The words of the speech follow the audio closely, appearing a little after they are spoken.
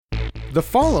The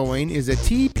following is a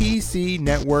TPC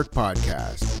Network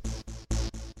podcast.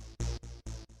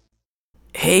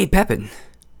 Hey, Pepin.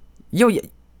 Yo,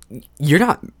 you're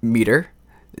not Meter.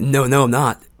 No, I'm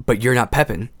not. But you're not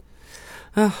Pepin.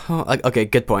 Okay,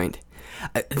 good point.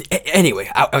 Anyway,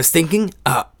 I was thinking,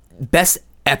 best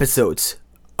episodes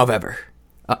of ever.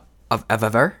 Of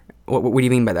ever? What do you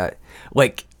mean by that?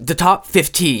 Like, the top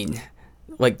 15.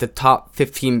 Like, the top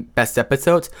 15 best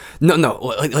episodes? No,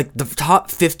 like the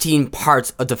top 15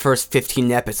 parts of the first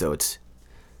 15 episodes.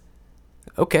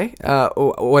 Okay,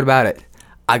 what about it?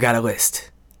 I got a list.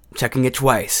 Checking it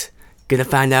twice. Gonna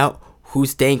find out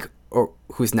who's dank or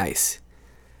who's nice.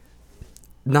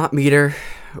 Not Meter.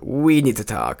 We need to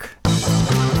talk.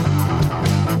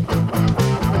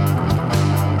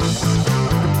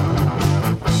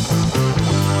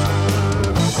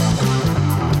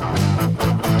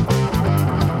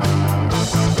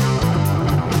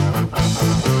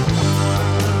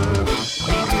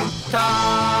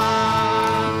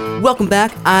 Welcome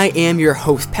back. I am your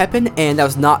host Pepin, and that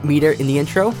was not Meter in the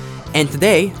intro. And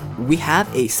today we have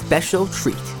a special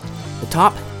treat: the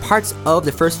top parts of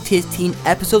the first 15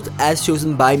 episodes as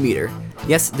chosen by Meter.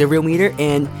 Yes, the real Meter,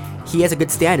 and he has a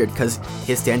good standard because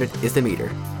his standard is the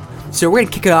Meter. So we're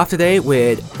gonna kick it off today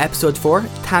with episode 4,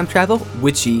 time travel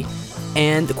with G.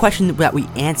 And the question that we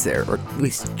answer, or at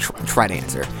least try to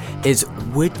answer, is: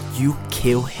 would you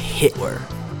kill Hitler?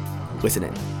 Listen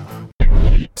in.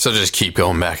 So just keep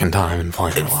going back in time and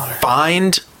flying water.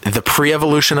 Find the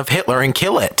pre-evolution of Hitler and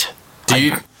kill it.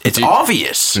 It's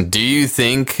obvious. Do you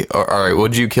think? All right,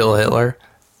 would you kill Hitler?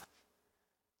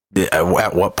 At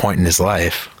what point in his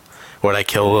life would I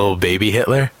kill little baby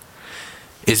Hitler?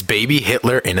 Is baby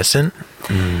Hitler innocent?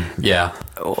 Yeah.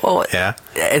 Well, Yeah.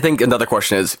 I think another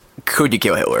question is: could you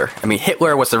kill Hitler? I mean,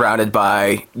 Hitler was surrounded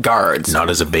by guards. Not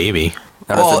as a baby.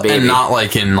 And not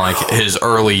like in like his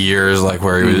early years, like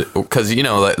where he was, because you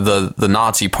know the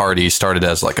Nazi Party started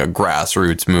as like a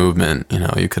grassroots movement. You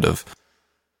know, you could have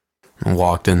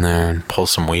walked in there and Pull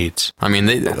some weeds. I mean,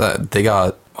 they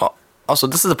got. Also,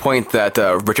 this is a point that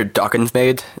Richard Dawkins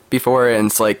made before, and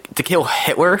it's like, to kill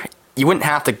Hitler, you wouldn't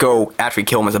have to go actually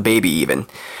kill him as a baby. Even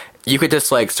you could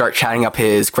just like start chatting up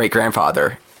his great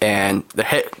grandfather, and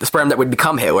the sperm that would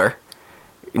become Hitler,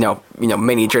 you know,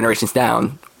 many generations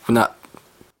down, would not.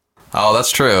 Oh,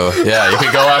 that's true. Yeah, you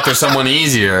could go after someone an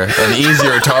easier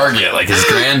target, like his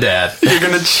granddad. You're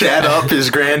gonna chat up his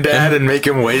granddad and make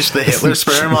him waste the Hitler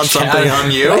sperm on something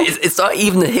on you? It's not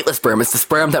even the Hitler sperm; it's the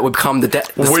sperm that would become the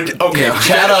death.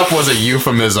 Chat up was a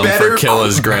euphemism for kill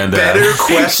his granddad. Better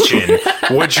question: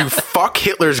 would you fuck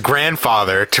Hitler's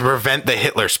grandfather to prevent the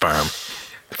Hitler sperm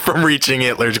from reaching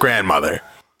Hitler's grandmother?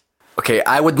 Okay,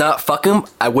 I would not fuck him.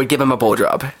 I would give him a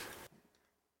blowjob.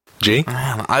 G?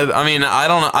 I mean, I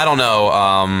don't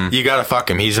know. You gotta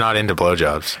fuck him. He's not into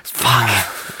blowjobs.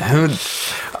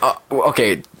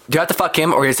 Okay, do you have to fuck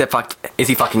him, or is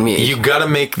he fucking me? You gotta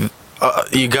make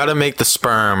the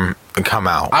sperm come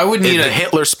out. I would need the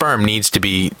Hitler sperm needs to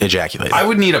be ejaculated. I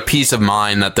would need a peace of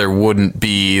mind that there wouldn't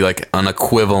be like an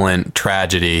equivalent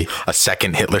tragedy. A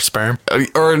second Hitler sperm?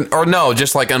 Or no,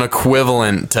 just like an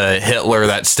equivalent to Hitler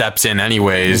that steps in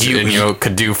anyways and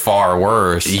could do far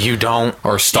worse. You don't.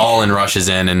 Or Stalin rushes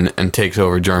in and takes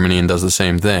over Germany and does the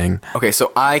same thing. Okay,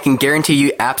 so I can guarantee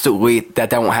you absolutely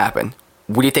that won't happen.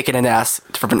 Would you take it in the ass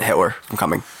to prevent Hitler from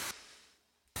coming?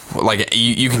 Like,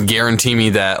 you can guarantee me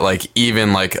that, like,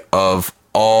 even, like, of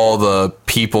all the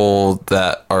people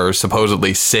that are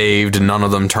supposedly saved, none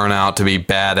of them turn out to be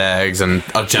bad eggs, and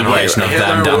a generation of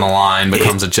them down the line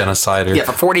becomes a genocider. Yeah,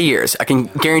 for 40 years. I can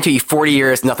guarantee you 40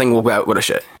 years, nothing will go out with a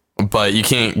shit. But you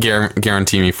can't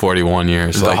guarantee me 41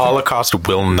 years. The Holocaust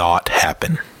will not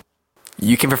happen.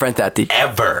 You can prevent that,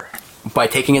 Ever. by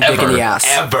taking a dick in the ass.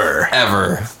 Ever.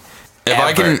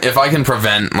 If I can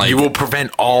prevent, like, you will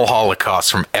prevent all holocausts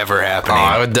from ever happening.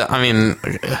 I mean,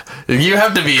 you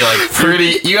have to be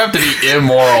like you have to be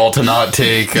immoral to not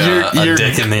take a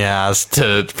dick in the ass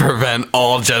to prevent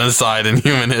all genocide in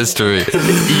human history.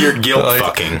 You're guilt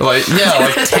fucking.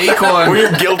 Take one.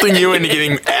 We're guilting you into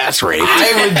getting ass raped.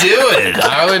 I would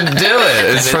do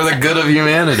it. It's for the good of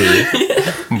humanity.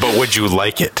 But would you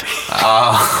like it?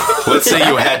 Let's say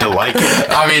you had to like it.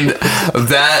 I mean,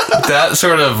 that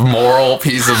sort of moral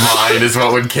peace of mind is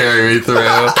what would carry me through.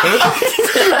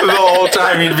 The whole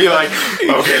time you'd be like,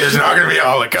 okay, there's not going to be a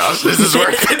Holocaust. This is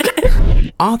worth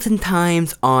it.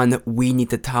 Oftentimes on We Need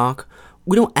to Talk,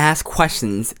 we don't ask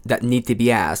questions that need to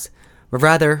be asked, but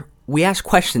rather, we ask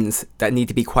questions that need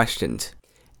to be questioned.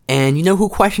 And you know who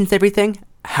questions everything?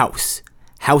 House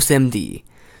MD.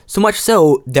 So much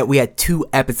so that we had 2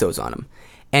 episodes on him.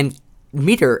 And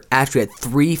Meter actually had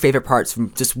 3 favorite parts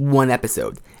from just one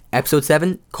episode. Episode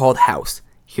 7, called House.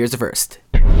 Here's the first.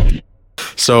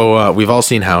 So we've all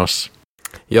seen House.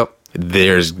 Yep.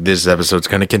 This episode's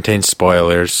going to contain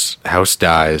spoilers. House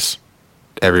dies.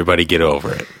 Everybody get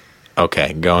over it.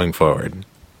 Okay, going forward.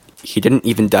 He didn't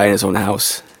even die in his own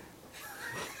house.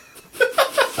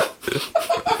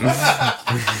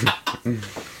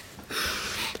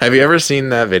 Have you ever seen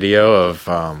that video of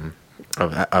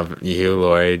Hugh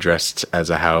Laurie dressed as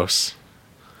a house?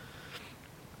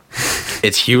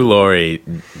 It's Hugh Laurie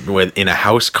in a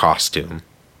house costume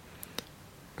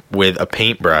with a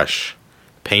paintbrush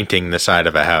painting the side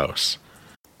of a house.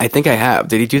 I think I have.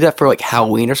 Did he do that for like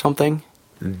Halloween or something?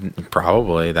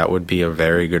 Probably. That would be a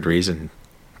very good reason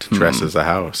to dress as a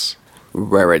house.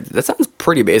 Right. That sounds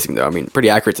pretty basic though. I mean, pretty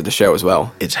accurate to the show as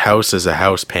well. It's house as a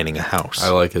house painting a house. I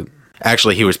like it.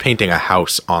 Actually, he was painting a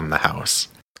house on the house.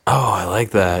 Oh, I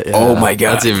like that. Yeah. Oh my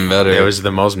God. That's even better. It was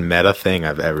the most meta thing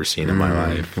I've ever seen in my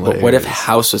life. But what if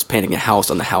House was painting a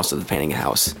house on the house of painting a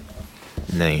house?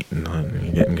 Nate, you're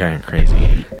getting kind of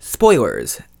crazy.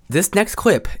 Spoilers. This next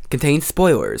clip contains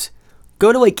spoilers.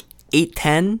 Go to like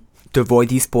 8:10 to avoid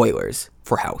these spoilers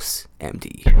for House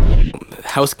MD.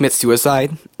 House commits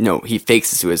suicide? No, he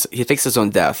fakes He fakes his own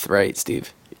death, right,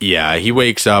 Steve? Yeah, he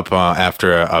wakes up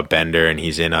after a bender, and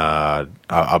he's in a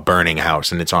burning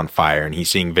house, and it's on fire, and he's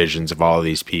seeing visions of all of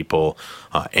these people.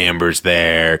 Amber's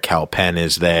there, Cal Penn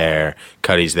is there,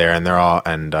 Cuddy's there, and they're all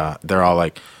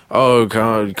like, "Oh,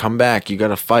 come back! You got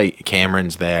to fight."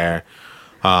 Cameron's there,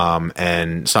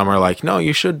 and some are like, "No,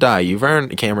 you should die. You've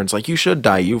earned." Cameron's like, "You should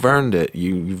die. You've earned it.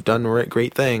 You've done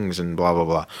great things," and blah blah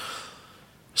blah.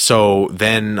 So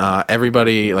then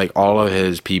everybody, like all of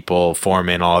his people,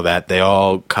 foremen, all of that, they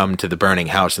all come to the burning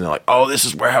house, and they're like, "Oh, this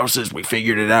is where House is. We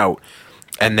figured it out."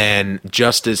 And then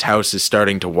just as House is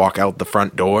starting to walk out the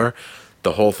front door,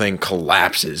 the whole thing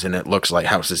collapses, and it looks like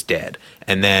House is dead.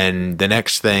 And then the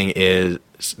next scene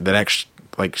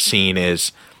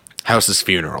is House's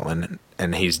funeral,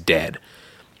 and he's dead.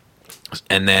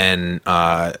 And then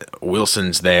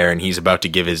Wilson's there, and he's about to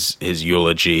give his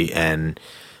eulogy, and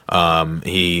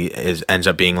ends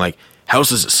up being like,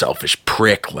 House is a selfish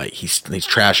prick, like he's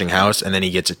trashing House, and then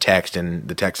he gets a text, and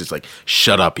the text is like,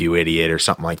 "Shut up, you idiot," or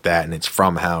something like that, and it's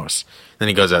from House. Then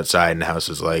he goes outside, and House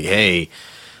is like, "Hey,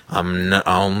 I'm not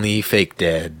only fake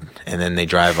dead," and then they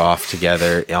drive off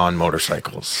together on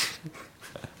motorcycles.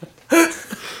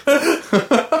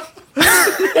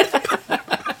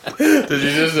 Did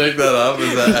you just make that up?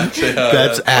 Is that actually how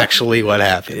That's actually what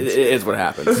happens. It is what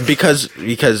happens. Because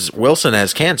Wilson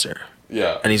has cancer.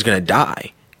 Yeah. And he's going to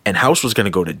die. And House was going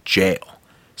to go to jail.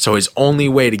 So his only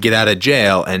way to get out of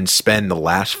jail and spend the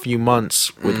last few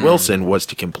months with Wilson was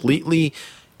to completely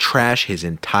trash his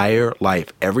entire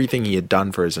life, everything he had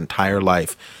done for his entire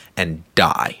life, and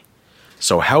die.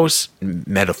 So House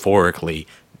metaphorically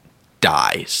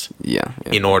dies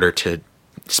in order to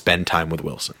spend time with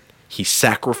Wilson. He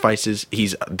sacrifices.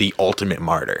 He's the ultimate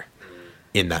martyr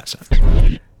in that sense.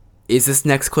 Is this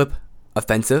next clip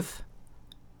offensive?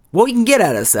 Well, you can get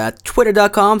at us at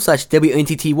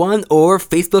twitter.com/WNTT1 or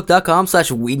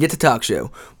facebook.com/WeNeedToTalkShow.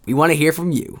 We want to hear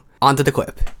from you. On to the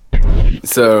clip.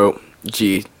 So, do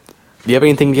you have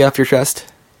anything to get off your chest?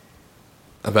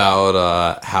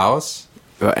 About House?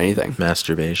 About anything?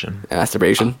 Masturbation.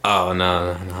 Masturbation? Oh,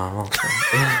 no.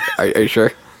 Are you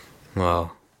sure?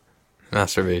 Well,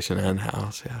 masturbation and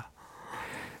House, yeah.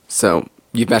 So,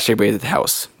 you've masturbated at the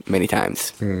house many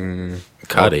times.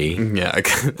 Cuddy. Yeah.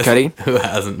 Cuddy? Who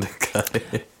hasn't Cuddy?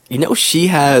 You know, she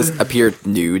has appeared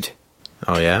nude.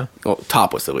 Oh, yeah? Well,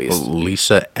 topless at least.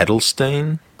 Lisa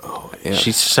Edelstein? Oh, yeah.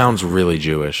 She sounds really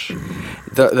Jewish.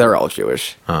 They're all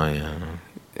Jewish. Oh, yeah.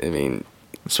 I mean,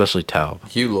 Especially Taub.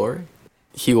 Hugh Laurie?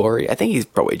 Hugh Laurie, I think he's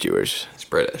probably Jewish. He's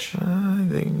British. I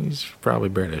think he's probably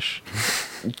British.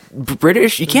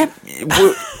 British? You can't...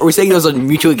 Are we saying those are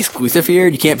mutually exclusive here?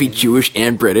 You can't be Jewish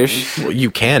and British? Well,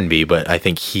 you can be, but I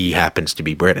think he happens to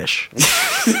be British.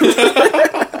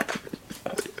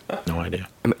 No idea.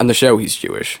 On the show, he's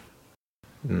Jewish.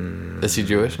 Is he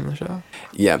Jewish in the show?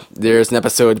 Yeah, there's an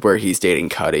episode where he's dating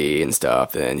Cuddy and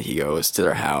stuff, and he goes to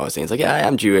their house, and he's like, "Yeah,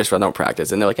 I'm Jewish, but I don't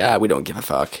practice." And they're like, we don't give a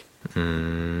fuck.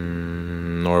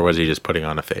 Nor was he just putting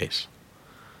on a face.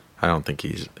 I don't think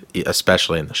he's,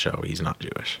 especially in the show, he's not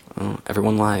Jewish. Oh,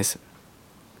 everyone lies.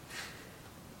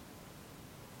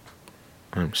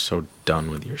 I'm so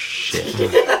done with your shit.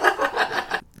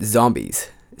 Zombies.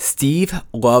 Steve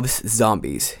loves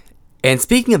zombies. And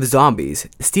speaking of zombies,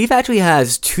 Steve actually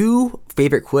has 2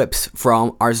 favorite clips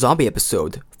from our zombie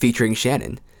episode featuring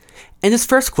Shannon. In this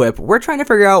first clip, we're trying to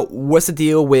figure out what's the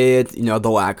deal with,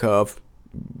 the lack of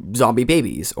zombie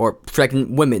babies, or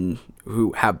pregnant women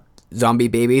who have zombie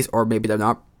babies, or maybe they're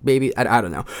not babies. I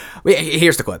don't know.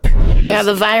 Here's the clip. Yeah,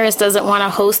 the virus doesn't want a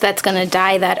host that's going to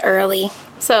die that early.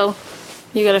 So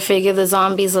you got to figure the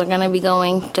zombies are going to be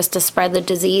going just to spread the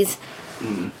disease.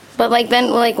 But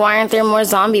why aren't there more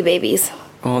zombie babies?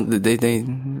 Well, they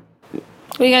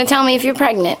What are you going to tell me if you're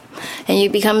pregnant and you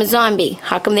become a zombie?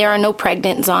 How come there are no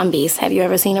pregnant zombies? Have you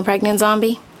ever seen a pregnant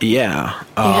zombie? Yeah.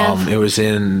 have? It was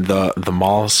in the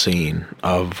mall scene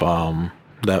of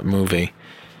that movie.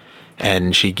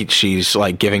 And she's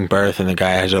like giving birth, and the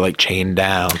guy has her like chained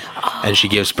down, and she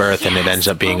gives birth, and it ends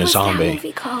up being What a was zombie. that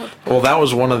movie called? Well, that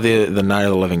was one of the Night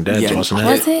of the Living Dead, wasn't it?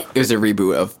 Was it? It was a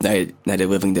reboot of Night of the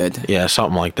Living Dead. Yeah,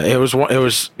 something like that. It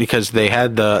was because they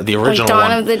had the original Dawn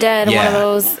one. of the Dead, one of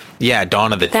those. Yeah,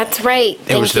 Dawn of the Dead. That's right.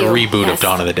 It was the Thank you. reboot of Yes.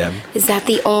 Dawn of the Dead. Is that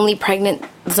the only pregnant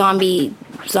zombie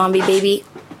baby?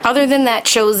 Other than that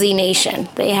show Z Nation,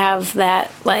 they have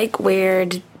that like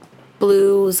weird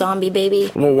blue zombie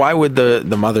baby. Well, why would the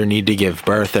mother need to give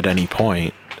birth at any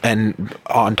point? And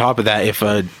on top of that, if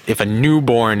a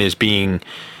newborn is being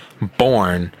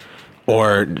born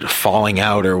or falling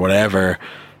out or whatever,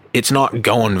 it's not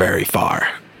going very far.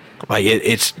 Like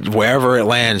it's wherever it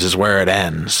lands is where it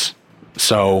ends.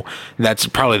 So that's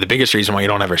probably the biggest reason why you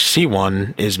don't ever see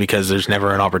one, is because there's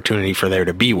never an opportunity for there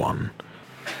to be one.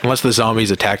 Unless the zombies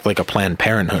attacked like a Planned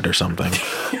Parenthood or something.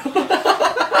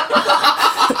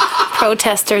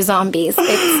 Protester zombies.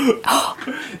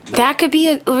 That could be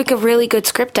a really good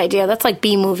script idea. That's like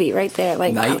B movie right there.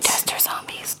 Like Nice. protester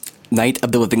zombies. Night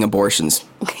of the Living Abortions.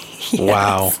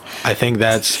 Wow. I think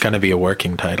that's going to be a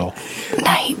working title.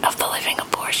 Night of the Living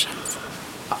Abortions.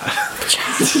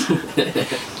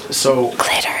 So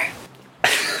Glitter.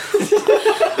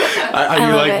 are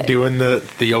you love like it. doing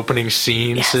the opening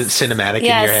scene cinematic in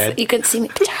your Yes, head? you could see me.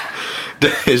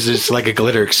 Is this like a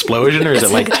glitter explosion, or is it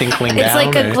like tinkling It's down?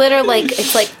 like a or- glitter,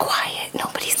 it's like quiet.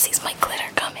 Nobody sees my glitter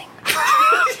coming.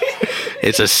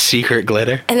 It's a secret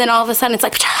glitter. And then all of a sudden it's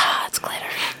like, it's glitter.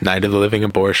 Night of the Living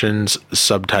Abortions,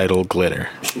 subtitle glitter.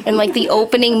 And like the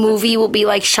opening movie will be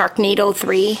like Sharknado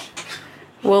 3.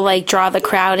 We'll like draw the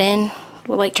crowd in.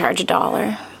 We'll like charge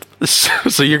 $1.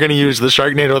 So you're going to use the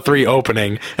Sharknado 3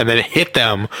 opening and then hit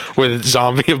them with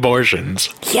zombie abortions.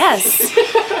 Yes.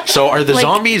 So are the Like-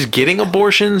 zombies getting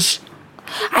abortions?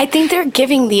 I think they're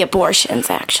giving the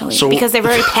abortions actually So- because they're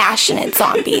very passionate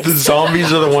zombies. The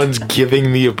zombies are the ones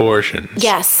giving the abortions.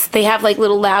 Yes, they have like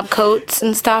little lab coats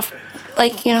and stuff,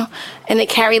 like, and they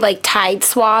carry like Tide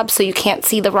swabs so you can't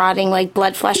see the rotting like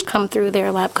blood flesh come through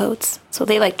their lab coats. So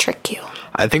they like trick you.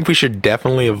 I think we should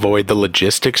definitely avoid the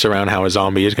logistics around how a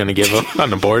zombie is going to give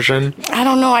an abortion. I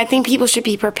don't know. I think people should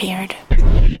be prepared.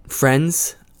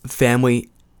 Friends, family,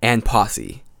 and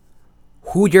posse.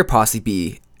 Who would your posse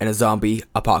be in a zombie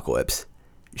apocalypse?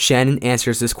 Shannon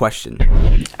answers this question.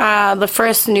 The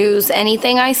first news,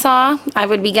 anything I saw, I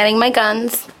would be getting my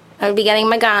guns, I would be getting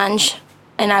my ganj,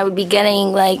 and I would be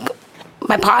getting like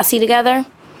my posse together.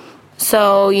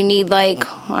 So you need like,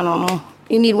 I don't know,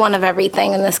 you need one of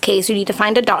everything. In this case, you need to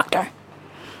find a doctor.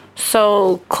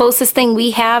 So closest thing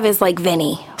we have is like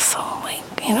Vinny. So like,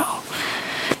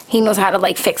 he knows how to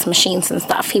like fix machines and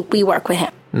stuff. We work with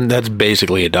him. That's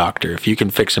basically a doctor. If you can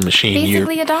fix a machine,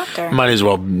 Basically you a doctor. might as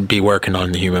well be working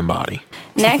on the human body.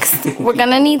 Next, we're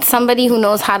gonna need somebody who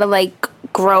knows how to like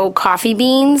grow coffee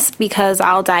beans because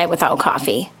I'll die without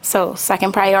coffee. So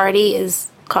second priority is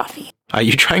coffee. Are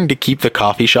you trying to keep the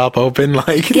coffee shop open?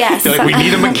 Like, Yes. you're like, we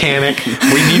need a mechanic.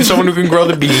 We need someone who can grow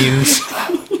the beans.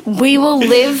 We will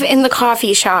live in the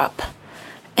coffee shop,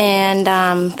 and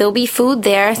there'll be food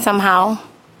there somehow.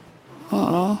 I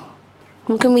don't know.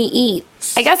 Who can we eat?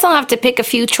 I guess I'll have to pick a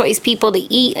few choice people to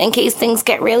eat in case things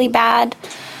get really bad.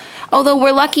 Although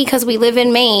we're lucky because we live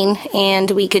in Maine, and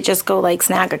we could just go like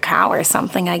snag a cow or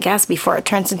something, I guess, before it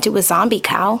turns into a zombie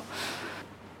cow.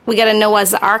 We gotta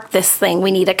Noah's Ark this thing.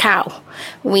 We need a cow.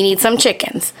 We need some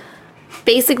chickens.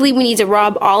 Basically, we need to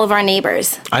rob all of our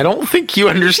neighbors. I don't think you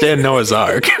understand Noah's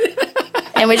Ark.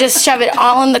 And we just shove it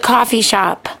all in the coffee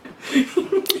shop. And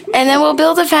then we'll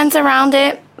build a fence around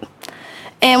it.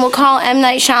 And we'll call M.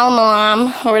 Night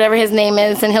Shyamalan, or whatever his name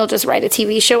is, and he'll just write a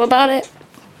TV show about it.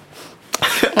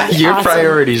 Your Awesome.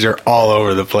 priorities are all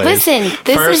over the place. Listen,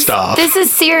 this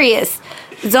is serious.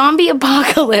 Zombie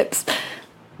apocalypse.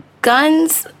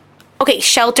 Guns. Okay,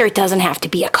 shelter doesn't have to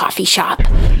be a coffee shop.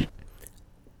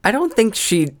 I don't think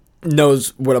she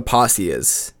knows what a posse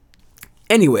is.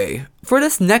 Anyway, for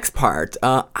this next part,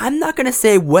 I'm not going to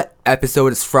say what episode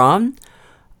it's from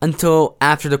until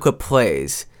after the clip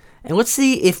plays. And let's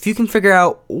see if you can figure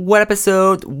out what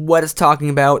episode, what it's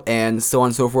talking about, and so on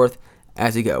and so forth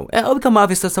as you go. It'll become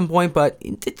obvious at some point, but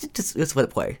just let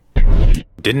it play.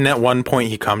 Didn't at one point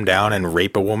he come down and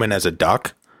rape a woman as a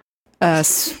duck? A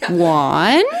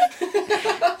swan?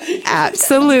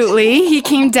 Absolutely. He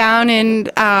came down and,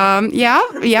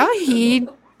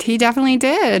 he definitely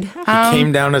did. He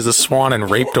came down as a swan and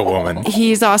raped a woman.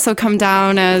 He's also come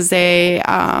down as a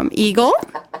eagle.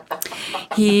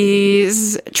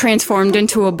 He's transformed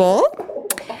into a bull.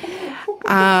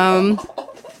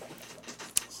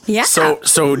 Yeah.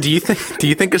 So do you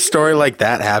think a story like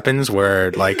that happens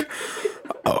where like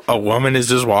a woman is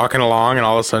just walking along and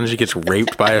all of a sudden she gets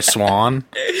raped by a swan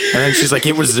and then she's like,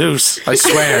 it was Zeus, I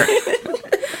swear.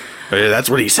 That's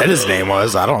what he said his name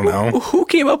was. I don't know. Who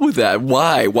came up with that?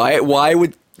 Why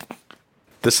would...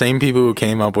 The same people who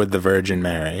came up with the Virgin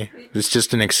Mary. It's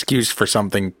just an excuse for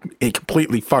something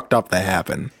completely fucked up that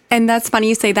happened. And that's funny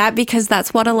you say that because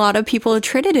that's what a lot of people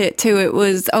attributed it to. It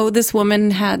was, this woman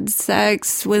had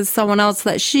sex with someone else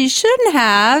that she shouldn't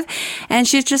have. And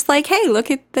she's just like, hey,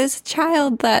 look at this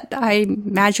child that I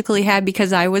magically had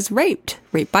because I was raped.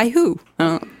 Raped by who?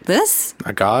 This?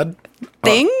 A god?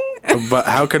 Thing? But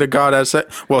how could a god have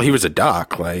sex? Well, he was a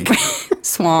duck, like...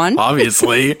 Swan?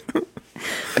 Obviously.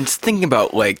 I'm just thinking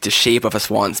about, like, the shape of a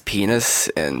swan's penis,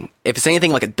 and if it's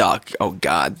anything like a duck, oh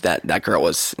god, that girl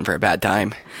was in for a bad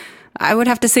time. I would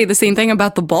have to say the same thing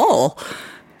about the bull.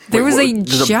 There was a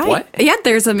giant... what? Yeah,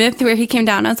 there's a myth where he came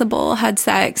down as a bull, had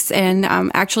sex, and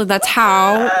actually that's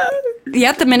how...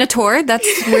 Yeah, the Minotaur.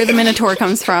 That's where the Minotaur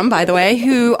comes from, by the way,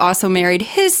 who also married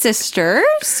his sister,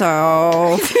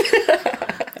 so...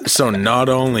 So not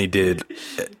only did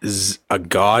a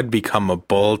god become a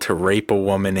bull to rape a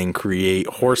woman and create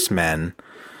horsemen,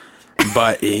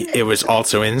 but it was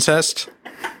also incest?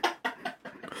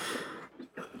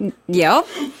 Yep.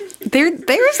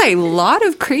 There's a lot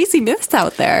of crazy myths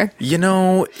out there. You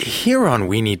know, here on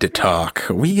We Need to Talk,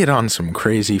 we get on some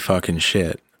crazy fucking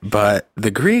shit. But the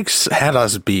Greeks had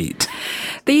us beat.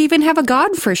 They even have a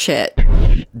god for shit.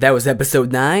 That was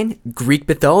episode 9, Greek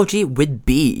mythology with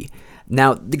B.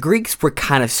 Now, the Greeks were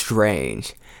kind of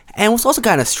strange. And what's also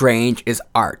kind of strange is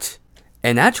art.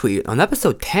 And actually, on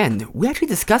episode 10, we actually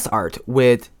discuss art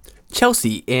with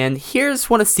Chelsea, and here's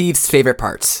one of Steve's favorite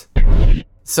parts.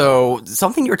 So,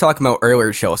 something you were talking about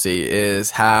earlier, Chelsea,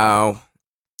 is how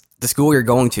the school you're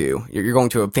going to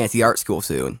a fancy art school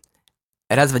soon.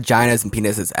 It has vaginas and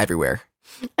penises everywhere.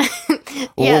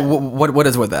 Yeah. What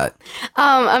is with that?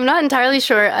 I'm not entirely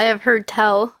sure. I have heard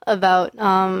tell about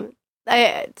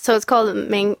so it's called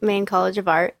Maine College of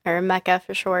Art, or Mecca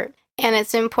for short, and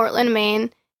it's in Portland,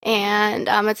 Maine, and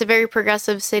it's a very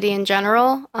progressive city in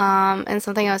general. And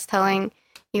something I was telling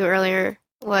you earlier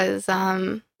was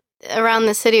around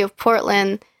the city of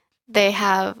Portland, they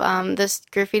have this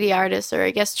graffiti artist, or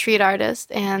I guess street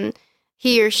artist, and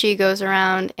he or she goes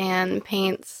around and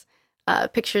paints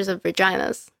pictures of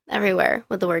vaginas everywhere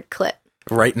with the word clit.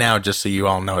 Right now, just so you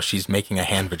all know, she's making a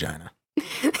hand vagina.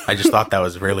 I just thought that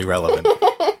was really relevant.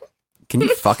 Can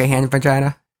you fuck a hand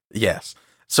vagina? Yes.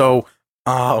 So,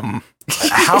 how...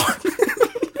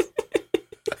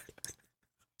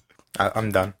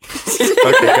 I'm done.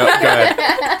 Okay, go ahead.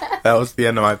 That was the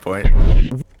end of my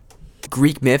point.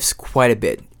 Greek myths quite a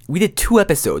bit. We did 2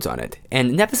 episodes on it, and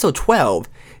in episode 12,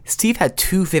 Steve had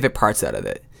 2 favorite parts out of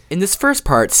it. In this first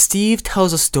part, Steve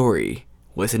tells a story.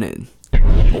 Listen in.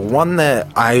 One that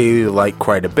I like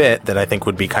quite a bit that I think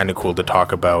would be kind of cool to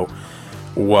talk about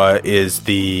is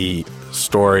the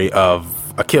story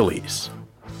of Achilles.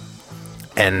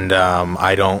 And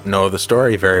I don't know the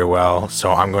story very well,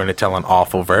 so I'm going to tell an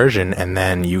awful version, and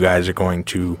then you guys are going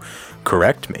to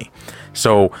correct me.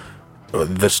 So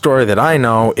the story that I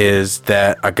know is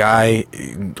that a guy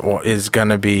is going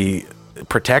to be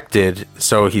protected,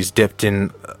 so he's dipped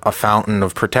in a fountain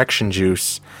of protection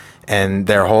juice, and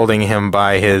they're holding him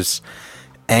by his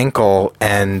ankle,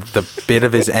 and the bit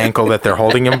of his ankle that they're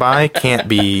holding him by can't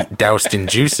be doused in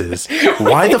juices.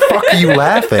 Why the fuck are you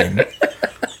laughing?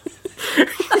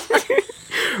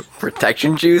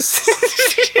 Protection juice?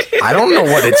 I don't know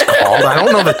what it's called. I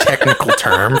don't know the technical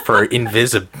term for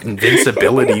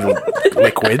invincibility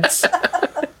liquids.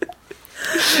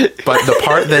 But the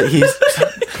part that he's...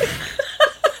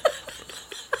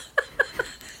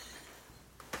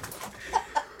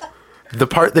 The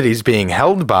part that he's being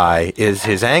held by is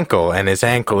his ankle, and his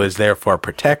ankle is therefore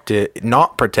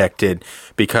not protected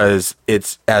because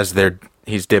it's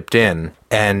he's dipped in,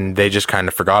 and they just kind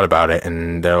of forgot about it,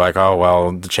 and they're like, oh,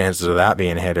 well, the chances of that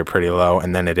being hit are pretty low,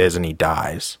 and then it is, and he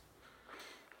dies.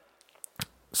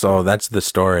 So that's the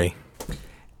story.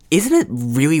 Isn't it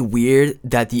really weird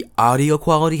that the audio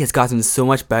quality has gotten so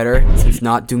much better since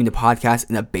not doing the podcast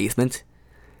in a basement?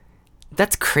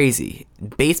 That's crazy.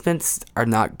 Basements are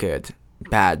not good.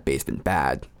 Bad basement,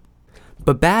 bad.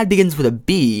 But bad begins with a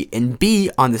B, and B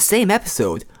on the same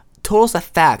episode told us a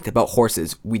fact about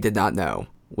horses we did not know.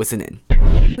 Listen in.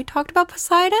 We talked about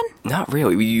Poseidon? Not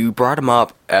really. You brought him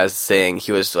up as saying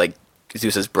he was like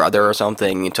Zeus's brother or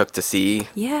something. He took to sea.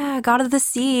 Yeah, god of the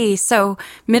sea. So,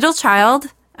 middle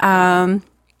child, and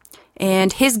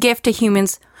his gift to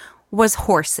humans was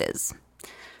horses.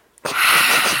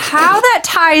 How that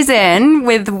ties in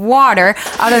with water,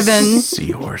 other than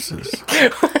Seahorses.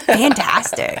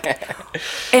 fantastic.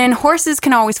 And horses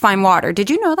can always find water. Did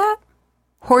you know that?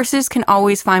 Horses can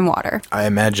always find water. I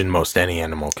imagine most any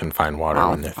animal can find water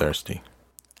when they're thirsty.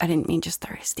 I didn't mean just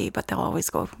thirsty, but they'll always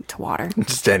go to water.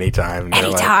 Just anytime.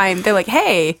 Anytime. They're like,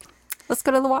 hey, let's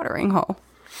go to the watering hole.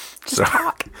 Just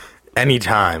talk.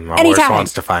 Anytime a horse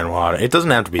wants to find water. It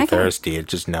doesn't have to be thirsty. It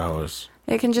just knows.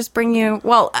 It can just bring you,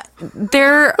 that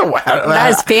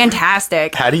is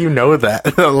fantastic. How do you know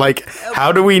that? Like,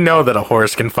 how do we know that a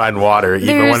horse can find water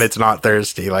even when it's not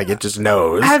thirsty? Like, it just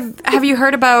knows. Have you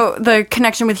heard about the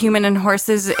connection with human and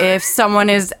horses? If someone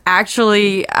is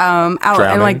actually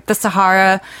out in like the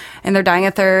Sahara and they're dying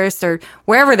of thirst, or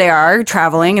wherever they are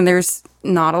traveling and there's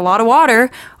not a lot of water,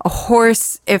 a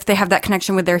horse, if they have that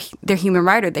connection with their human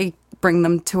rider, they bring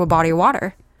them to a body of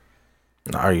water.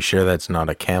 Are you sure that's not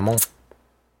a camel?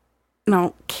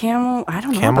 No, camel. I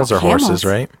don't know. Camels are horses,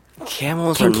 right?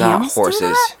 Camels are not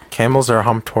horses. Camels are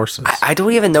humped horses. I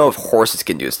don't even know if horses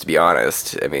can do this, to be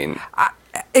honest. I mean,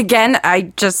 Again,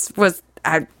 this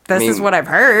is what I've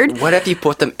heard. what if you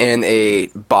put them in a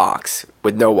box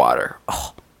with no water?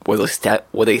 Oh, will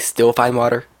they still find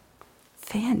water?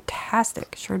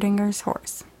 Fantastic. Schrodinger's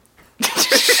horse.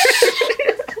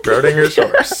 Schrodinger's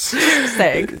horse.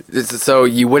 Saying. So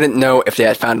you wouldn't know if they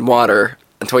had found water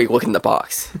until you look in the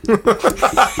box.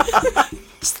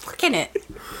 Just look in it.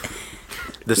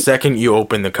 The second you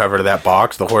open the cover to that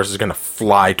box, the horse is going to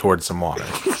fly towards some water.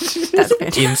 That's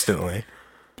fantastic. Instantly.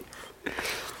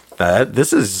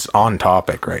 This is on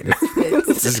topic right now.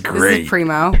 This is great. This is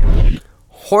primo.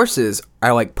 Horses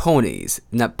are like ponies,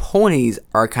 and that ponies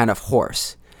are a kind of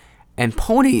horse. And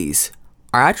ponies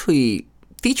are actually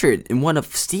featured in one of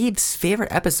Steve's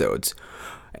favorite episodes.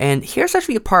 And here's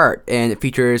actually a part, and it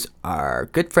features our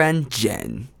good friend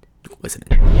Jen. Listen.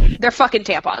 They're fucking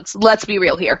tampons. Let's be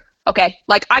real here. Okay?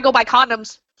 Like, I go buy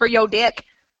condoms for yo dick.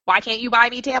 Why can't you buy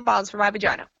me tampons for my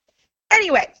vagina?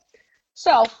 Anyway,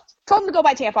 so told him to go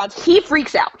buy tampons. He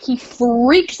freaks out. He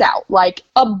freaks out. Like,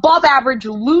 above average,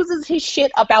 loses his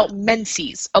shit about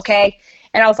menses, okay?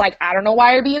 And I was like, I don't know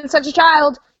why you're being such a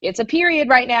child. It's a period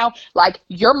right now. Like,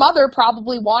 your mother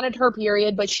probably wanted her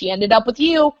period, but she ended up with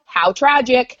you. How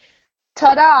tragic.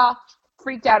 Ta-da.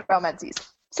 Freaked out about menses.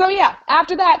 So yeah,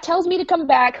 after that, tells me to come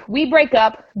back. We break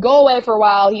up, go away for a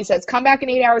while. He says, come back in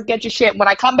 8 hours, get your shit. When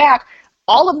I come back,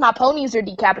 all of my ponies are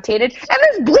decapitated, and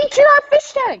there's bleach in our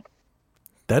fish tank.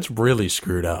 That's really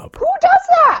screwed up. Who does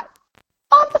that?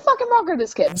 I'm the fucking mugger,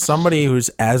 this kid. Somebody who's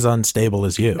as unstable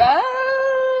as you.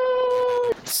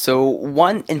 So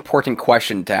one important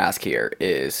question to ask here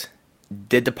is,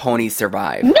 did the ponies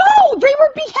survive? No, they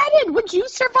were beheaded. Would you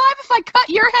survive if I cut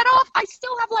your head off? I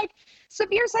still have like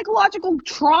severe psychological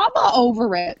trauma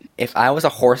over it. If I was a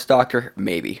horse doctor,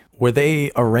 maybe. Were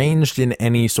they arranged in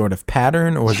any sort of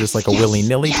pattern, or was this like a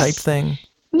willy-nilly type thing?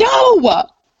 No!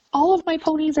 All of my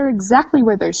ponies are exactly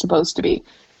where they're supposed to be.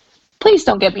 Please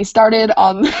don't get me started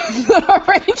on the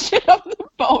arrangement of the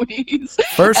ponies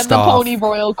First and the off- pony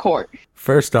royal court.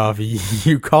 First off,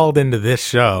 you called into this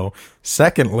show.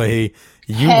 Secondly,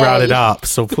 you brought it up.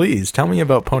 So please, tell me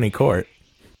about Pony Court.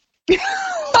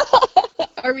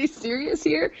 Are we serious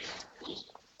here?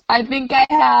 I think I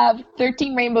have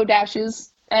 13 rainbow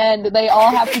dashes, and they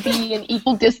all have to be in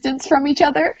equal distance from each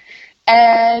other.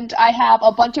 And I have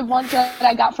a bunch of ones that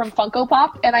I got from Funko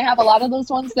Pop, and I have a lot of those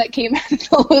ones that came in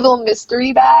the little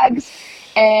mystery bags.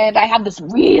 And I have this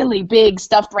really big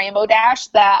stuffed rainbow dash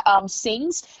that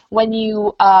sings when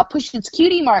you push its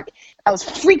cutie mark. I was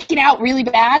freaking out really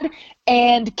bad,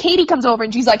 and Katie comes over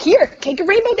and she's like, here, take a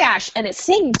rainbow dash, and it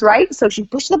sings, right? So she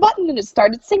pushed the button and it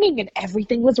started singing, and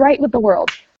everything was right with the world.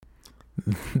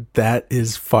 That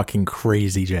is fucking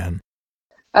crazy, Jen.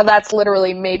 And that's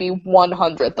literally maybe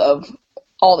 1/100th of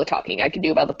all the talking I can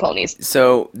do about the ponies.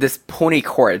 So this pony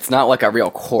court, it's not like a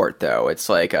real court, though. It's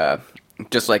like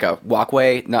just like a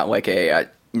walkway, not like a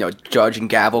judge and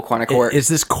gavel kind of court. Is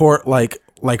this court like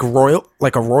a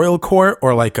royal court,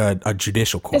 or like a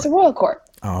judicial court? It's a royal court.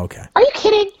 Oh, okay. Are you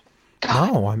kidding?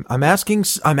 No, I'm asking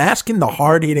the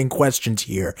hard-hitting questions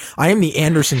here. I am the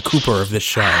Anderson Cooper of this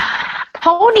show.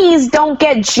 ponies don't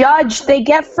get judged. They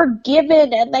get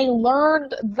forgiven and they learn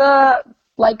the,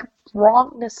 like,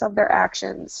 wrongness of their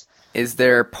actions. Is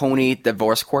there pony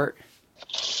divorce court?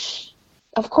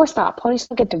 Of course not. Ponies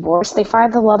don't get divorced. They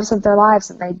find the loves of their lives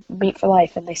and they meet for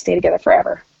life and they stay together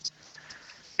forever.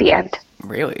 The end.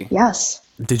 Really? Yes.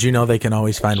 Did you know they can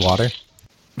always find water?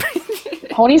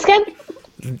 Ponies can?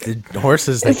 The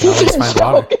horses, they can always find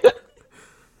water.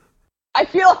 I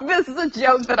feel like this is a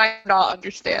joke that I'm not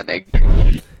understanding.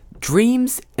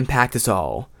 Dreams impact us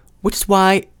all, which is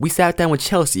why we sat down with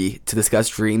Chelsea to discuss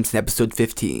dreams in episode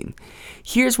 15.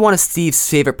 Here's one of Steve's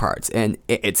favorite parts, and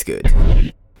it's good.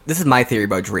 This is my theory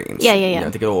about dreams. Yeah. You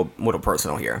know, to get a little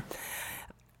personal here.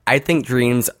 I think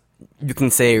dreams, you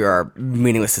can say, are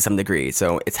meaningless to some degree,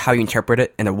 so it's how you interpret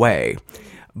it in a way.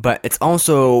 But it's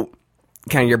also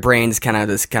kind of your brain's kind of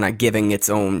this kind of giving its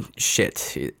own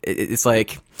shit. It's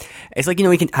like you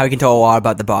know, how you can tell a lot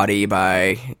about the body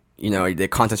by, you know, the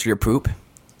contents of your poop.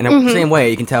 In the same way,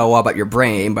 you can tell a lot about your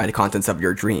brain by the contents of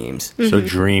your dreams. So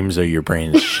dreams are your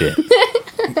brain's shit.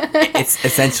 It's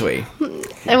essentially.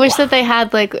 I wish that they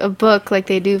had like a book like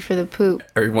they do for the poop.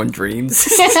 Everyone dreams.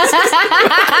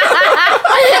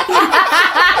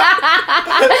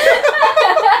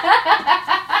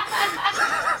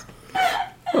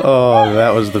 Oh,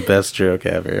 that was the best joke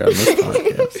ever on this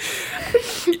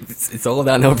podcast. It's all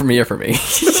downhill from here for me.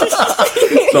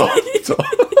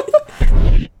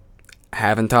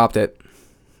 Haven't topped it.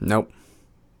 Nope.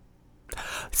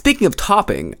 Speaking of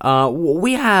topping,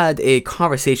 we had a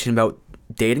conversation about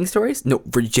dating stories. No,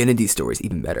 virginity stories,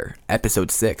 even better.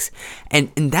 Episode 6,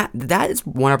 and that is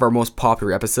one of our most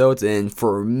popular episodes, and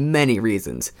for many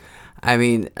reasons. I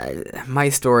mean, my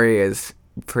story is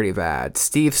pretty bad.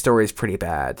 Steve's story is pretty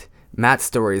bad. Matt's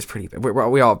story is pretty bad.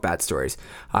 We all have bad stories.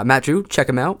 Matt Drew, check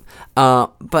him out.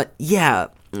 But yeah.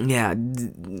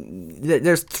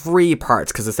 There's 3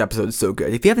 parts because this episode is so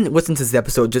good. If you haven't listened to this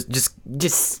episode, just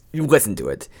listen to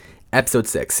it. Episode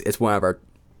 6 is one of our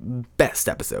best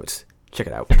episodes. Check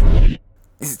it out.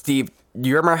 Steve, do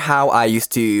you remember how I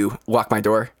used to lock my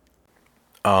door?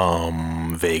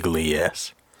 Vaguely,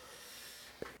 yes.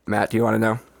 Matt, do you want to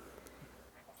know?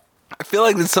 I feel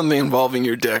like it's something involving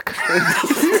your dick.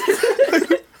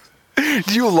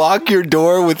 Do you lock your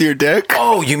door with your dick?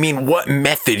 Oh, you mean what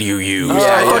method you use?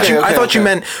 Yeah, I thought you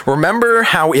meant, remember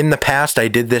how in the past I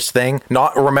did this thing?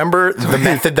 Not remember the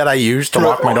method that I used to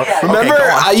lock my door? Remember,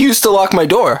 I used to lock my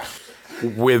door.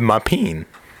 With my peen.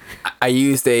 I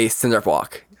used a cinder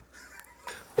block.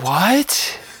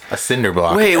 What? A cinder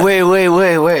block. Wait.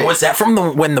 Was that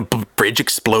from when the bridge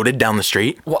exploded down the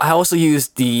street? Well, I also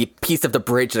used the piece of the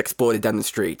bridge that exploded down the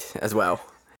street as well.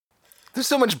 There's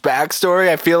so much backstory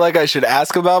I feel like I should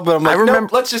ask about, but I'm like,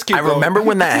 nope, let's just keep going. I remember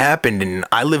when that happened, and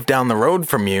I lived down the road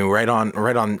from you, right on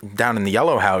down in the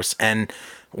yellow house, and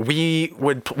we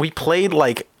played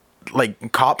like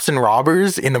cops and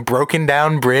robbers in a broken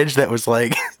down bridge that was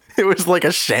like it was like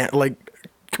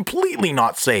completely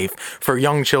not safe for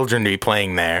young children to be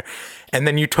playing there. And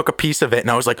then you took a piece of it,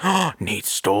 and I was like, "Oh, Nate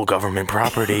stole government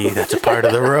property. That's a part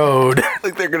of the road."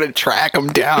 Like they're gonna track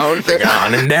him down. They're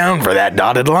on and down for that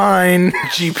dotted line.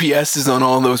 GPS is on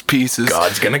all those pieces.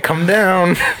 God's gonna come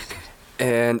down.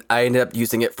 And I ended up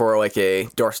using it for like a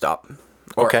doorstop.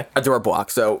 Or okay. A door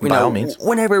block. So, By all means.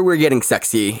 Whenever we're getting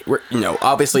sexy,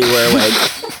 obviously we're like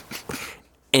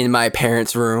in my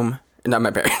parents' room. Not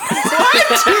my parents.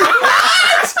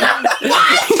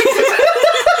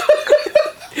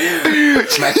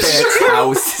 My parents'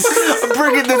 house. I'm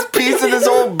bringing this piece of this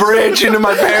old bridge into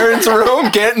my parents' room,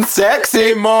 getting sexy.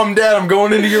 Hey, Mom, Dad, I'm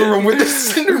going into your room with the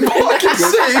cinder block and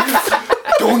safe.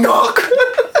 Don't knock.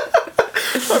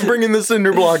 I'm bringing the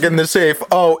cinder block in the safe.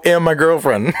 Oh, and my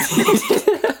girlfriend.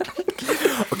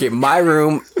 Okay, my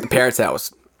room, the parents'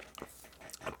 house.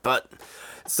 But,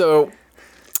 so,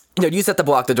 you used to have to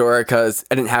block the door because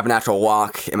I didn't have an actual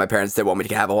lock, and my parents didn't want me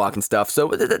to have a lock and stuff, so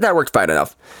that worked fine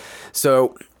enough.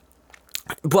 So,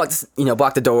 block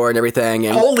the door and everything.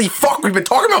 And holy fuck, we've been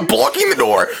talking about blocking the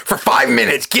door for 5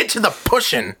 minutes. Get to the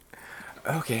pushing.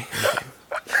 Okay.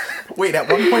 Wait, at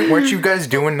one point, weren't you guys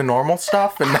doing the normal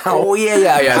stuff? And now... Oh,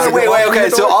 yeah. So wait, okay,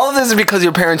 so all of this is because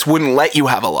your parents wouldn't let you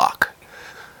have a lock.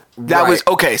 That was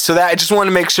okay. So that I just want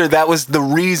to make sure that was the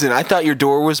reason. I thought your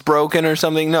door was broken or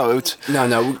something. No, it's no.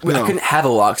 I couldn't have a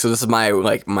lock, so this is my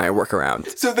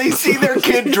workaround. So they see their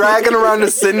kid dragging around a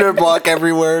cinder block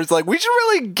everywhere. It's like, we should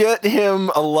really get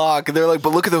him a lock. And they're like,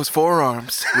 but look at those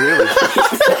forearms. Really?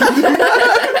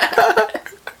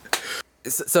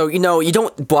 So you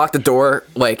don't block the door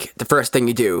like the first thing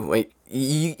you do. Like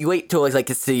you wait till it's like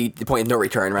to see the point of no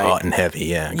return, right? Hot and heavy,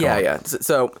 yeah. Yeah.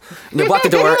 So block the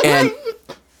door and.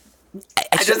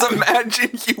 I I just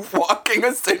imagine you walking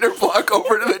a cinder block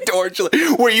over to the door,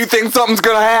 where you think something's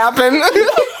gonna happen.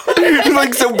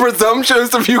 Like so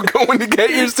presumptuous of you going to get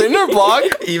your cinder block.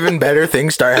 Even better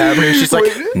things start happening. She's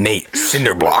like, Nate,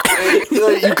 cinder block.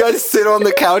 You guys sit on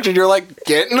the couch and you're like,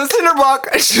 getting a cinder block.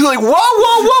 And she's like,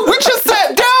 whoa, we just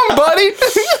sat down, buddy.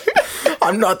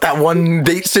 I'm not that one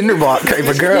date cinder block type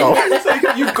of girl. It's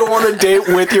like you go on a date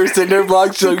with your cinder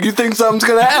block, so you think something's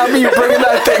gonna happen, you're bringing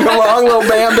that thing along, little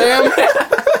Bam Bam.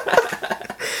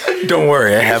 Don't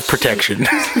worry, I have protection.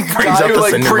 Guy who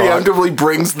like preemptively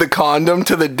brings the condom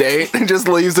to the date and just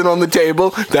leaves it on the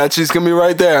table. That she's gonna be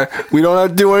right there. We don't have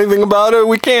to do anything about it.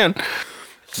 We can.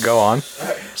 Go on.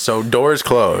 So doors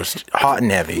closed, hot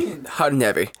and heavy. Hot and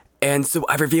heavy. And so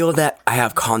I reveal that I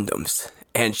have condoms,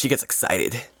 and she gets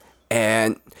excited.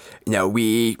 And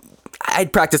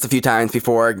I'd practiced a few times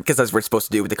before because that's what we're supposed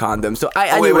to do with the condom. So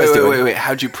I knew what I was doing. Wait.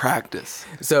 How'd you practice?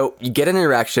 So you get an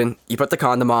erection, you put the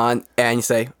condom on, and you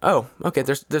say, "Oh, okay.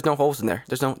 There's no holes in there.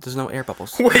 There's no air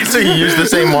bubbles." Wait, so you use the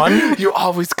same one? You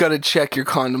always gotta check your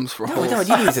condoms for holes. No,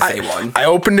 you use the same one. I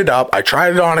opened it up. I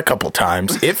tried it on a couple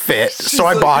times. It fit, so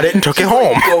I bought it and took it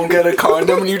home. Go get a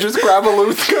condom and you just grab a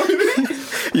loose condom.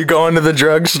 You go into the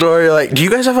drugstore. You're like, "Do you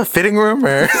guys have a fitting room?"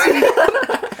 Or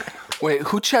wait,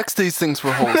 who checks these things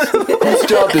for holes? Whose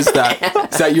job is that?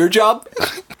 Is that your job?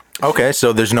 Okay,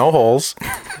 so there's no holes.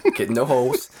 Getting no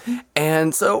holes.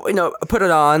 And so, put it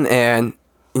on and,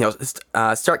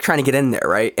 start trying to get in there,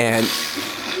 right? And,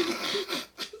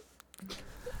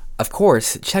 of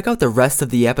course, check out the rest of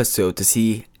the episode to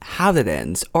see how that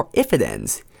ends, or if it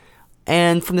ends.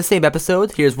 And from the same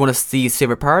episode, here's one of Steve's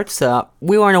favorite parts.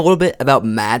 We learn a little bit about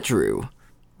Matt Drew.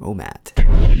 Oh, Matt.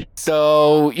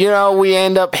 So, we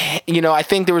end up, I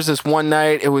think there was this one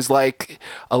night, it was like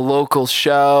a local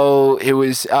show. It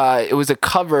was a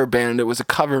cover band. It was a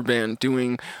cover band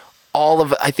doing all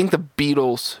of, I think the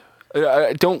Beatles.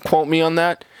 Don't quote me on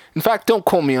that. In fact, don't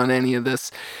quote me on any of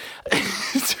this.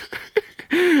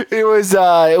 It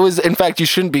was, in fact, you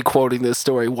shouldn't be quoting this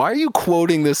story. Why are you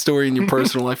quoting this story in your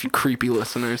personal life, you creepy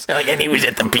listeners? And he was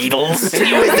at the Beatles.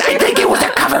 I think it was a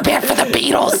cover band for the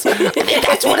Beatles.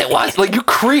 That's what it was. Like, you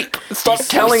creep. Stop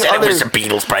telling others. It was the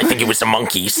Beatles, but I think it was the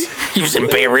Monkeys. He was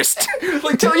embarrassed.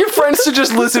 Like, tell your friends to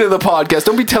just listen to the podcast.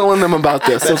 Don't be telling them about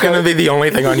this. That's going to be the only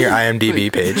thing on your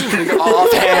IMDb page.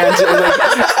 Offhand.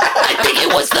 I think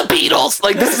it was the Beatles.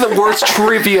 Like, this is the worst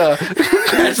trivia.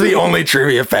 That's the only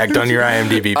trivia fact on your IMDb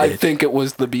page. I think it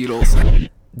was the Beatles.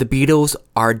 The Beatles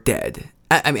are dead.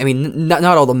 I mean, not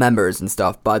all the members and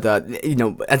stuff, but,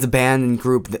 as a band and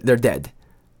group, they're dead.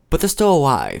 But they're still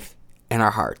alive in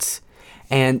our hearts.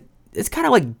 And it's kind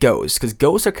of like ghosts, because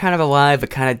ghosts are kind of alive, but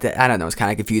kind of dead. I don't know, it's kind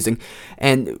of confusing.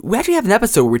 And we actually have an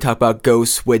episode where we talk about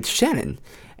ghosts with Shannon.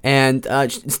 And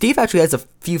Steve actually has a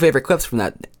few favorite clips from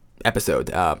that episode.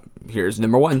 Here's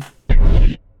number 1.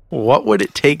 What would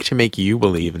it take to make you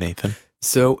believe, Nathan?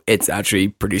 So it's actually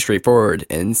pretty straightforward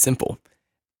and simple.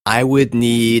 I would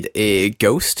need a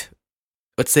ghost.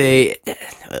 Let's say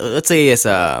it's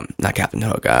not Captain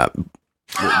Hook.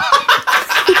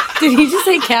 Did he just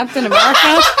say Captain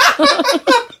America?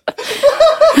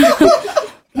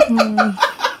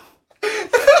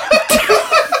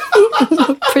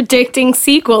 Predicting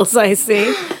sequels, I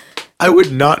see. I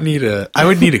would need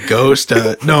a ghost.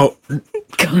 No.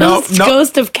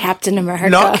 Ghost of Captain America.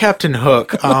 Not Captain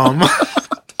Hook.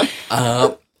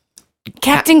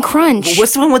 Captain Crunch.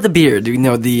 What's the one with the beard? Do you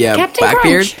know the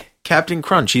Blackbeard? Captain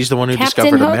Crunch. He's the one who Captain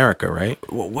discovered Hook? America, right?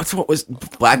 What was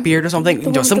Blackbeard or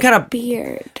something? Some kind of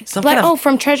beard. Kind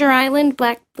from Treasure Island.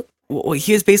 Well,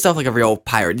 he was based off like a real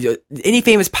pirate. Any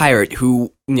famous pirate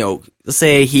who let's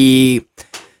say he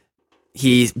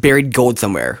buried gold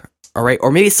somewhere. All right,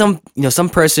 or maybe some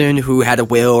person who had a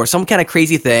will or some kind of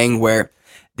crazy thing where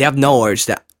they have knowledge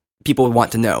that people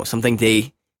want to know, something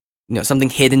something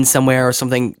hidden somewhere or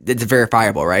something that's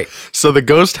verifiable, right? So the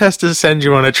ghost has to send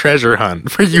you on a treasure hunt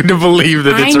for you to believe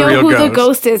that it's a real ghost. I know who the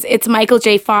ghost is. It's Michael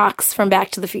J. Fox from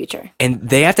Back to the Future. And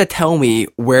they have to tell me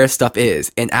where stuff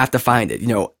is, and I have to find it.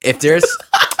 If there's...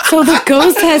 So the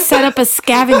ghost has set up a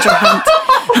scavenger hunt.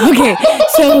 Okay,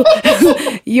 so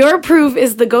your proof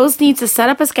is the ghost needs to set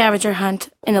up a scavenger hunt,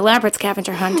 an elaborate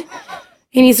scavenger hunt.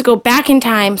 He needs to go back in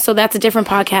time, so that's a different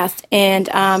podcast. And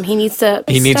he needs to...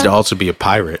 He needs to also be a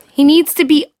pirate. He needs to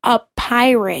be a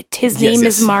pirate. His name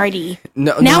is Marty.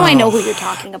 No, I know who you're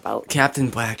talking about. Captain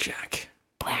Blackjack.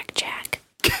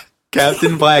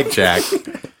 Captain Blackjack.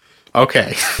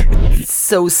 Okay.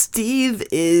 So Steve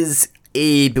is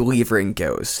a believer in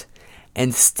ghosts.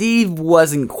 And Steve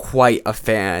wasn't quite a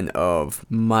fan of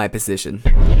my position.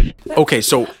 Okay,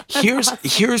 so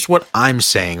here's what I'm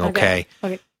saying, okay?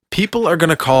 people are going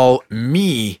to call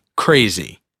me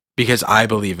crazy because I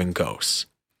believe in ghosts.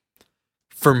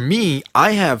 For me,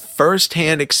 I have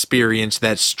firsthand experience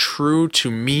that's true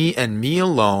to me and me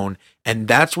alone, and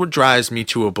that's what drives me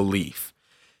to a belief.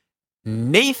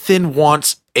 Nathan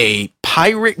wants a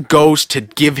pirate ghost to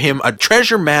give him a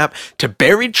treasure map to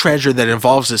buried treasure that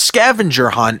involves a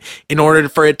scavenger hunt in order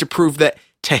for it to prove that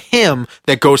to him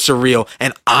that ghosts are real,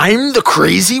 and I'm the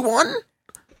crazy one?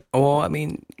 Well, I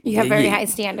mean, You have very high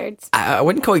standards. I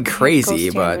wouldn't call you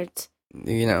crazy, Ghost but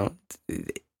standards.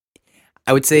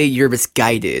 I would say you're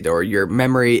misguided or your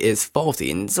memory is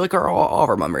faulty, and it's like all of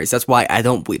our memories. That's why I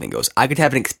don't believe in ghosts. I could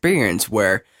have an experience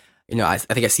where, I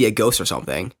think I see a ghost or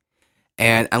something,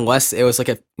 and unless it was like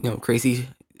a crazy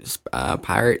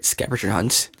pirate scavenger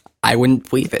hunt, I wouldn't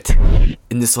believe it.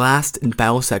 In this last and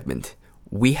final segment,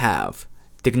 we have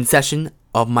the concession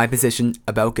of my position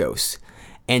about ghosts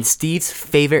and Steve's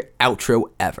favorite outro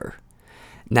ever.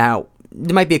 Now,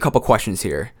 there might be a couple questions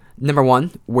here. Number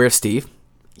one, where's Steve?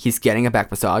 He's getting a back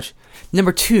massage.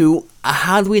 Number two,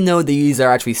 how do we know these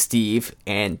are actually Steve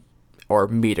or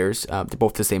Meters, they're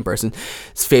both the same person,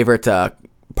 his favorite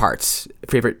parts,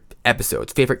 favorite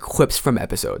episodes, favorite clips from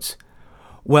episodes?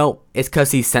 Well, it's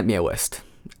because he sent me a list,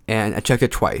 and I checked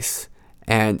it twice,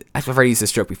 and I've already used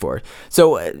this joke before.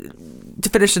 So, to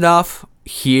finish it off,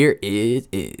 here it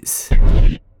is.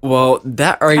 Well,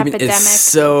 that argument Epidemic. is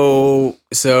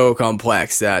so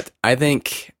complex that I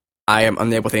think I am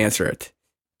unable to answer it.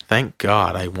 Thank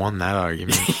God I won that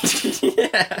argument.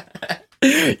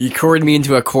 You cornered me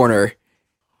into a corner.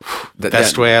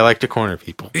 Best way I like to corner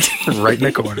people. Right in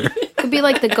the corner. Could be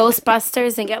like the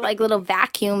Ghostbusters and get like little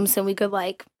vacuums, and we could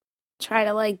like try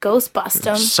to like Ghostbust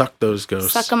them. Suck those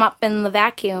ghosts. Suck them up in the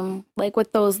vacuum, like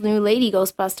with those new lady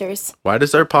Ghostbusters. Why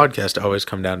does our podcast always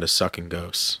come down to sucking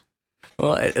ghosts?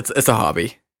 Well, it's a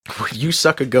hobby. You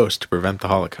suck a ghost to prevent the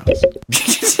Holocaust.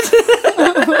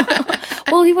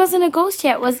 Well, he wasn't a ghost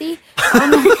yet, was he?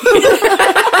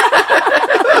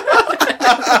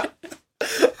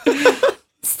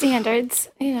 Standards,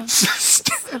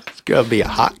 It's gonna be a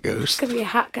hot ghost. Could be a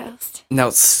hot ghost. Now,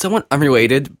 somewhat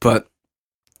unrelated, but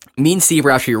me and Steve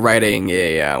were actually writing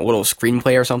a little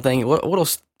screenplay or something.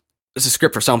 It's a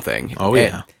script for something. Oh,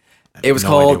 yeah. It was no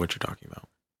called idea what you're talking about.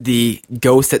 The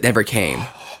Ghost That Never Came.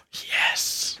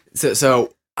 Yes.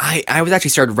 So I was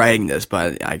actually started writing this,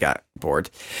 but I got bored.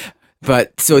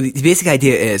 But so the basic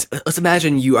idea is, let's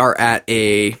imagine you're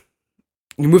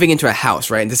moving into a house,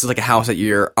 right? And this is like a house that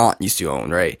your aunt used to own,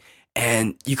 right?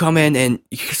 And you come in and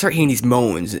you start hearing these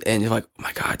moans, and you're like, oh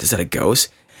my God, is that a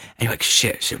ghost? And you're like,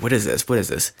 shit, what is this? What is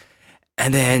this?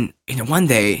 And then, one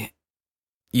day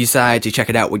you decide to check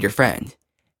it out with your friend.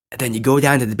 And then you go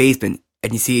down to the basement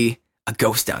and you see a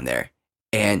ghost down there.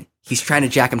 And he's trying to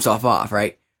jack himself off,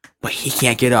 right? But he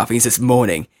can't get off. And he's just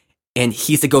moaning. And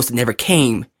he's the ghost that never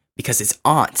came because his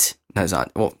aunt, not his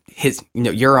aunt, well,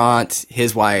 your aunt,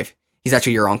 his wife, he's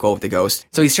actually your uncle with the ghost.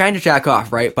 So he's trying to jack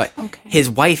off, right? But his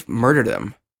wife murdered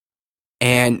him.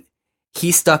 And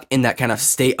he's stuck in that kind of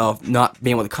state of not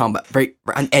being able to come, but right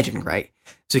on edging, right?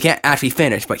 So he can't actually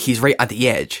finish, but he's right at the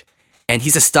edge. And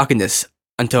he's just stuck in this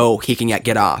until he can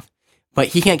get off. But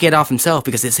he can't get off himself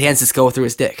because his hands just go through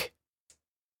his dick.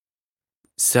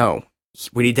 So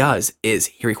what he does is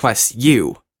he requests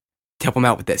you to help him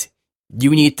out with this. You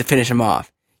need to finish him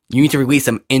off. You need to release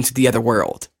him into the other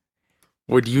world.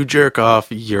 Would you jerk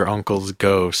off your uncle's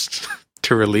ghost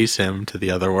to release him to the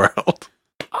other world?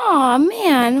 Oh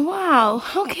man! Wow.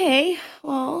 Okay.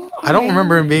 Well, I don't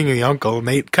remember him being the uncle.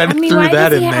 Nate kind of threw why that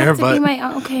does he in have there, to but be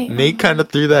my okay. Nate kind of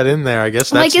threw that in there. I guess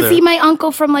that's like, is he my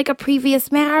uncle from like a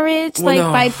previous marriage, Well, like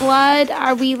no. by blood?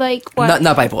 Are we like what?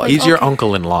 Not by blood. He's your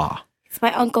uncle-in-law. It's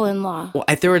my uncle-in-law. Well,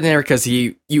 I threw it in there because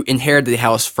you inherited the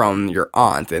house from your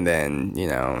aunt, and then,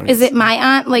 Is it my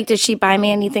aunt? Like, did she buy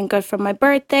me anything good for my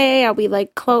birthday? Are we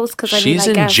like close? Because She's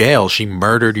in jail. She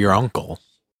murdered your uncle.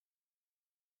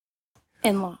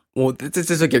 In-law. Well,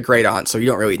 this is like a great aunt, so you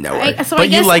don't really know her. So I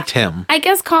guess, you liked him. I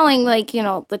guess calling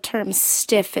the term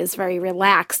stiff is very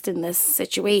relaxed in this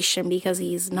situation because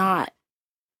he's not.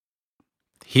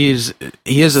 He is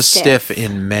a stiff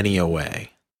in many a way.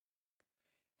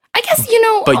 I guess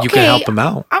But you can help him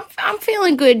out. I'm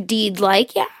feeling good deed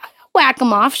like. Yeah, whack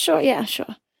him off. Sure, yeah,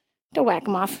 sure. To whack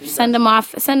him off. Send him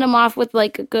off with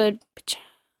like a good.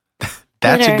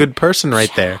 That's a good person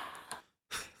right there.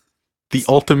 The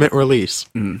ultimate release.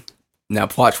 Now,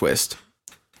 plot twist.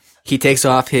 He takes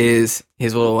off his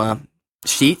little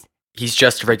sheet. He's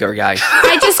just a regular guy.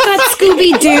 I just got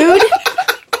Scooby Dooed.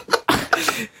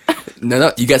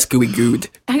 No, you got Scooby Good.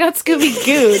 I got Scooby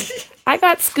Good. I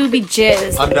got Scooby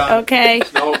Jizz. I'm done. Okay.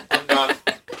 No, I'm done.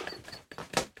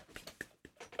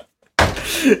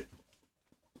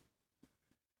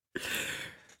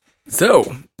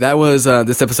 So that was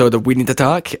this episode of We Need to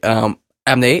Talk.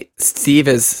 I'm Nate. Steve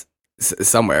is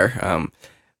somewhere.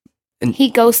 He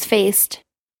ghost faced.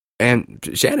 And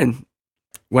Shannon,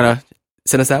 wanna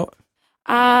send us out?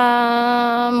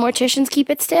 Morticians keep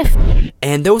it stiff.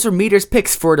 And those are Meter's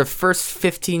picks for the first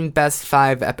 15 best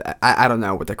 5. I don't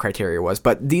know what the criteria was,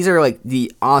 but these are like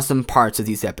the awesome parts of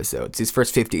these episodes. These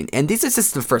first 15, and these is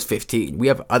just the first 15. We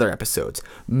have other episodes,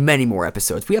 many more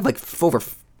episodes. We have like over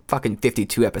fucking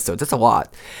 52 episodes. That's a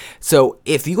lot. So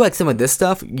if you like some of this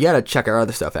stuff, you gotta check our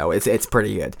other stuff out. It's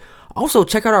pretty good. Also,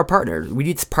 check out our partner.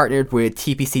 We just partnered with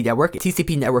TPC Network.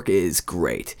 TCP Network is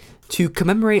great. To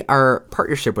commemorate our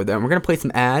partnership with them, we're gonna play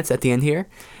some ads at the end here,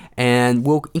 and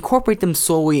we'll incorporate them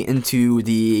solely into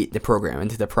the program,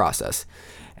 into the process.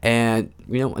 And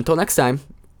until next time,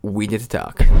 we need to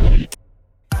talk.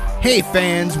 Hey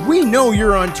fans, we know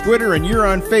you're on Twitter and you're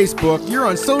on Facebook. You're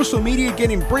on social media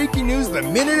getting breaking news the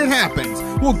minute it happens.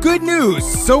 Well, good news,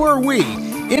 so are we.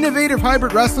 Innovative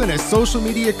Hybrid Wrestling has social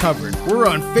media covered. We're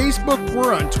on Facebook,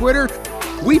 we're on Twitter.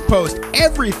 We post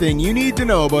everything you need to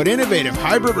know about Innovative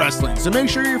Hybrid Wrestling, so make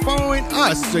sure you're following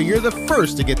us so you're the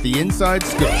first to get the inside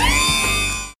scoop.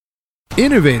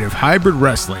 Innovative Hybrid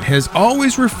Wrestling has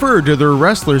always referred to their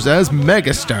wrestlers as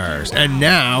megastars, and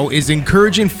now is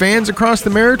encouraging fans across the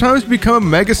Maritimes to become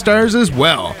megastars as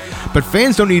well. But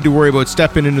fans don't need to worry about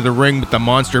stepping into the ring with the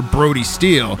monster Brody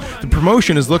Steele. The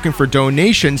promotion is looking for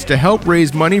donations to help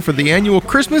raise money for the annual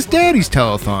Christmas Daddies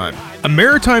Telethon. A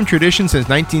maritime tradition since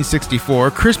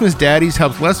 1964, Christmas Daddies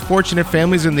helps less fortunate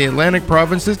families in the Atlantic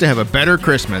provinces to have a better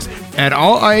Christmas. At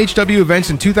all IHW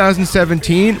events in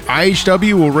 2017,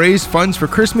 IHW will raise funds for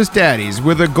Christmas Daddies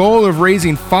with a goal of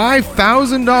raising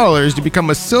 $5,000 to become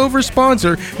a silver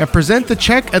sponsor and present the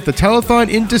check at the telethon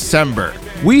in December.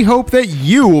 We hope that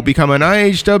you will become an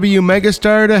IHW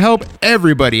megastar to help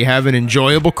everybody have an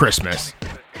enjoyable Christmas.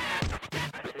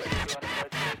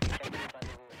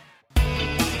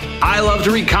 I love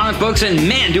to read comic books, and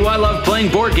man, do I love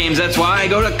playing board games. That's why I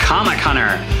go to Comic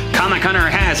Hunter. Comic Hunter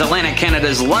has Atlantic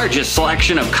Canada's largest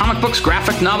selection of comic books,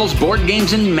 graphic novels, board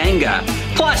games, and manga.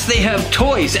 Plus, they have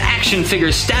toys, action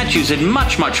figures, statues, and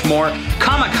much, much more.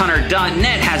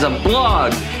 ComicHunter.net has a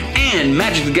blog and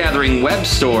Magic the Gathering web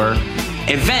store.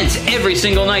 Events every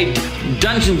single night,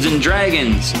 Dungeons &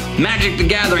 Dragons, Magic the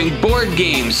Gathering board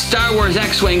games, Star Wars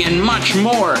X-Wing, and much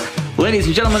more. Ladies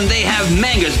and gentlemen, they have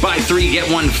mangas, buy 3,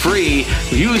 get 1 free,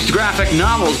 used graphic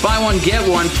novels, buy 1, get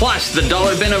 1, plus the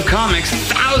dollar bin of comics,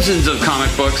 thousands of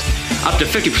comic books, up to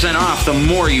 50% off the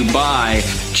more you buy.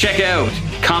 Check out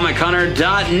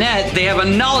ComicHunter.net. They have a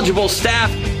knowledgeable staff,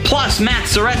 plus Matt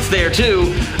Surrett's there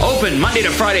too. Open Monday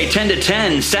to Friday 10 to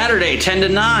 10, Saturday 10 to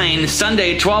 9,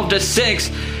 Sunday 12 to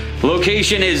 6.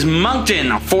 Location is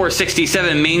Moncton,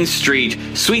 467 Main Street,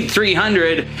 Suite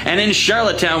 300, and in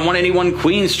Charlottetown, 181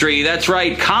 Queen Street. That's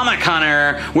right, Comic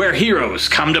Hunter, where heroes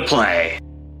come to play.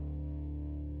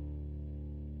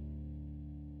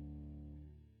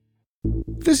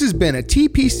 This has been a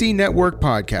TPC Network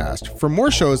podcast. For more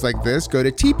shows like this, go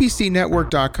to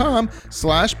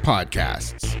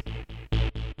tpcnetwork.com/podcasts.